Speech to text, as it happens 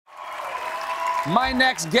My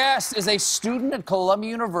next guest is a student at Columbia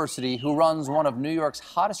University who runs one of New York's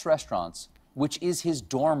hottest restaurants, which is his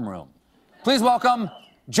dorm room. Please welcome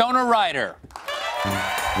Jonah Reider.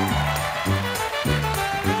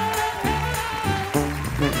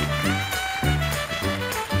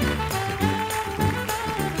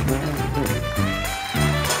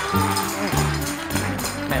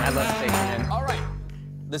 Man, I love steak. All right,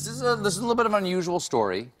 this is a little bit of an unusual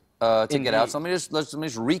story to get out. So let me just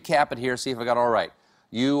recap it here, see if I got it all right.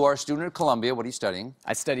 You are a student at Columbia. What are you studying?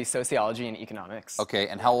 I study sociology and economics. Okay,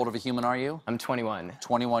 and how old of a human are you? I'm 21.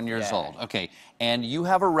 21 years old. Okay, and you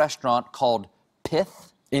have a restaurant called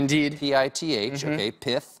Pith. Indeed. P-I-T-H. Okay,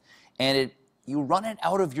 Pith, and you run it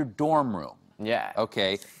out of your dorm room. Yeah.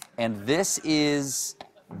 Okay, and this is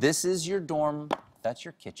your dorm. That's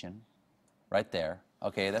your kitchen, right there.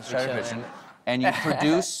 Okay, that's your kitchen, and you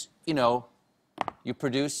produce, you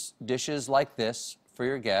produce dishes like this for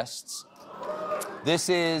your guests. This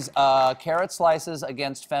is carrot slices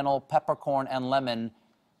against fennel, peppercorn, and lemon.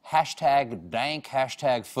 #dank,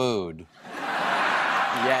 #food.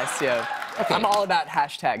 Yes, yeah. Okay. I'm all about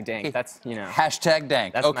 #dank. That's,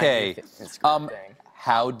 #dank. That's okay. My Instagram thing.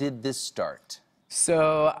 How did this start?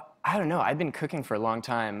 So, I don't know. I've been cooking for a long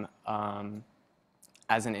time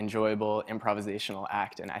as an enjoyable improvisational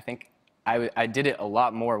act, and I think I did it a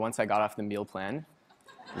lot more once I got off the meal plan,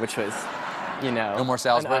 which was, No more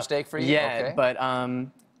Salisbury steak for you? Yeah, okay. but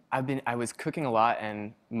I was cooking a lot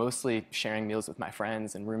and mostly sharing meals with my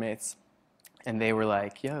friends and roommates, and they were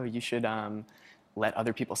like, "Yo, you should let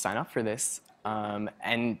other people sign up for this,"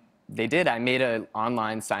 and they did. I made an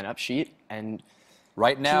online sign-up sheet, and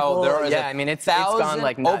right now there is it's gone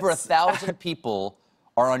like nuts. Over 1,000 people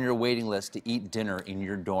are on your waiting list to eat dinner in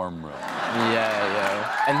your dorm room.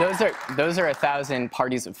 Yeah, and those are 1,000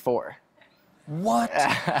 parties of 4. What?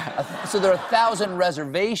 So there are 1,000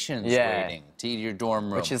 reservations waiting to eat your dorm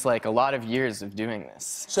room. Which is like a lot of years of doing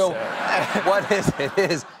this. So what is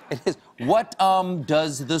it? What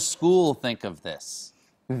does the school think of this?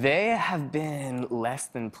 They have been less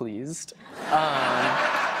than pleased.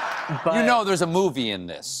 But There's a movie in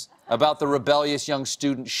this about the rebellious young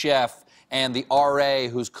student chef and the RA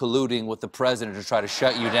who's colluding with the president to try to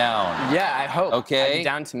shut you down. Yeah, I hope. Okay? I'd be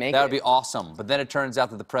down to make That would be awesome. But then it turns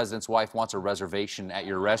out that the president's wife wants a reservation at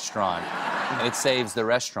your restaurant, and it saves the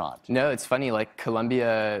restaurant. No, it's funny, like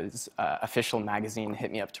Columbia's official magazine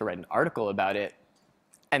hit me up to write an article about it.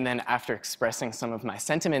 And then after expressing some of my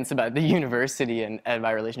sentiments about the university and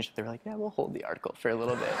my relationship, they were like, yeah, we'll hold the article for a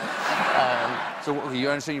little bit. So you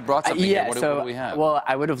understand you brought something here. What do we have? Well,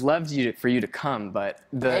 I would have loved for you to come, but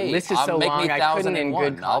the list is so long, I couldn't in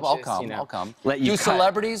good conscience, I'll come. Let you cut.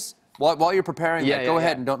 Celebrities, while you're preparing that, go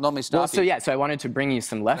ahead and don't let me stop you. So I wanted to bring you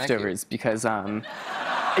some leftovers because, that's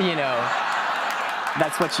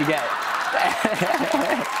what you get.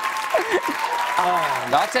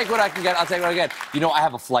 I'll take what I can get. I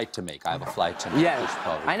have a flight to make. Yeah,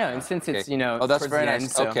 I know. And since it's, oh, that's very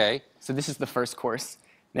nice. Okay. So this is the first course.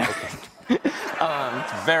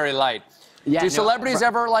 It's very light. Yeah, Do celebrities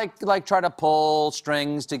ever try to pull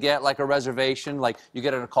strings to get like a reservation? Like you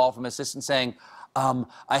get a call from an assistant saying,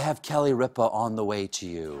 I have Kelly Ripa on the way to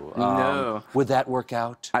you. No. Would that work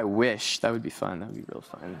out? I wish. That would be fun. That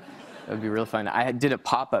would be real fun. I did a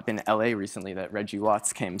pop-up in LA recently that Reggie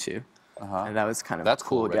Watts came to. And that was kind of a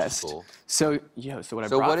cool guest. Cool. So what I brought for you.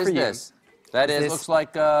 So what is this? That looks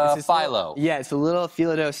like phyllo. Yeah, it's a little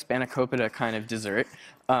phyllo spanakopita kind of dessert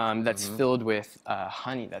that's filled with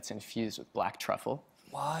honey that's infused with black truffle.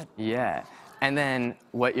 What? Yeah. And then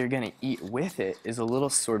what you're going to eat with it is a little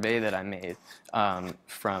sorbet that I made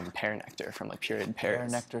from pear nectar, from pureed pears. Pear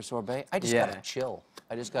nectar sorbet? I just gotta chill.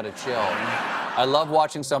 I love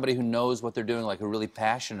watching somebody who knows what they're doing, who's really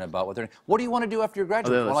passionate about what they're doing. What do you want to do after you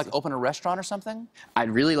graduate? You want to open a restaurant or something? I'd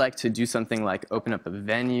really like to do something like open up a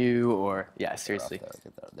venue or, seriously.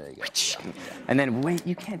 There you go. And then, wait,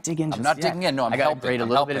 you can't dig in just yet. I'm not digging in. No, I'm helping. I got to grate a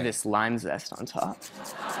little bit of this lime zest on top.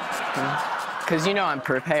 Because I'm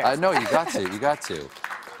prepared. I know, you got to.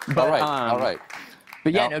 But, all right.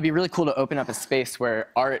 But yeah, it'd be really cool to open up a space where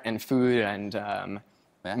art and food and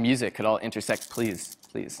music could all intersect, please.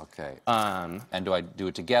 Okay. And do I do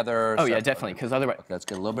it together? Oh, yeah, definitely, because otherwise let's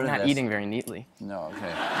get a little bit of this. Not eating very neatly. No,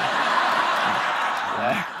 okay.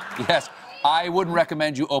 Yes, I wouldn't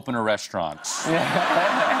recommend you open a restaurant.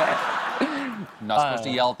 Not supposed to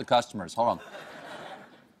yell at the customers. Hold on.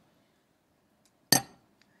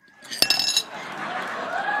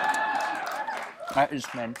 That is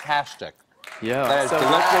fantastic. Yeah. That is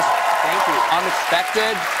delicious. Thank you.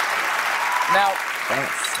 Unexpected. Now,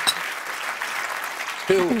 thanks.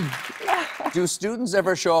 Do students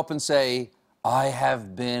ever show up and say, I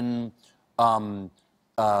have been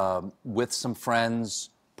with some friends,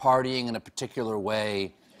 partying in a particular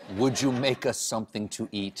way, would you make us something to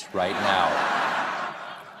eat right now?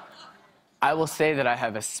 I will say that I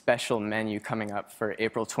have a special menu coming up for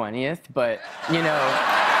April 20th, but, you know,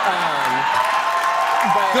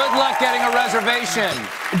 Good luck getting a reservation.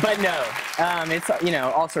 but no, it's, you know,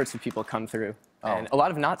 all sorts of people come through. Oh. And a lot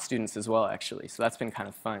of not students as well, actually. So that's been kind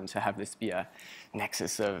of fun to have this be a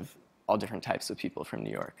nexus of all different types of people from New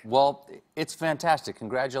York. Well, it's fantastic.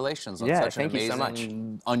 Congratulations on Yeah, such an thank you so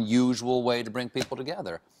amazing, unusual way to bring people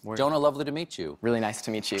together. Jonah, lovely to meet you. Really nice to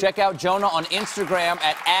meet you. Check out Jonah on Instagram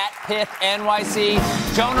at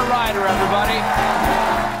 @PithNYC. Jonah Reider,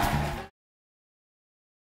 everybody.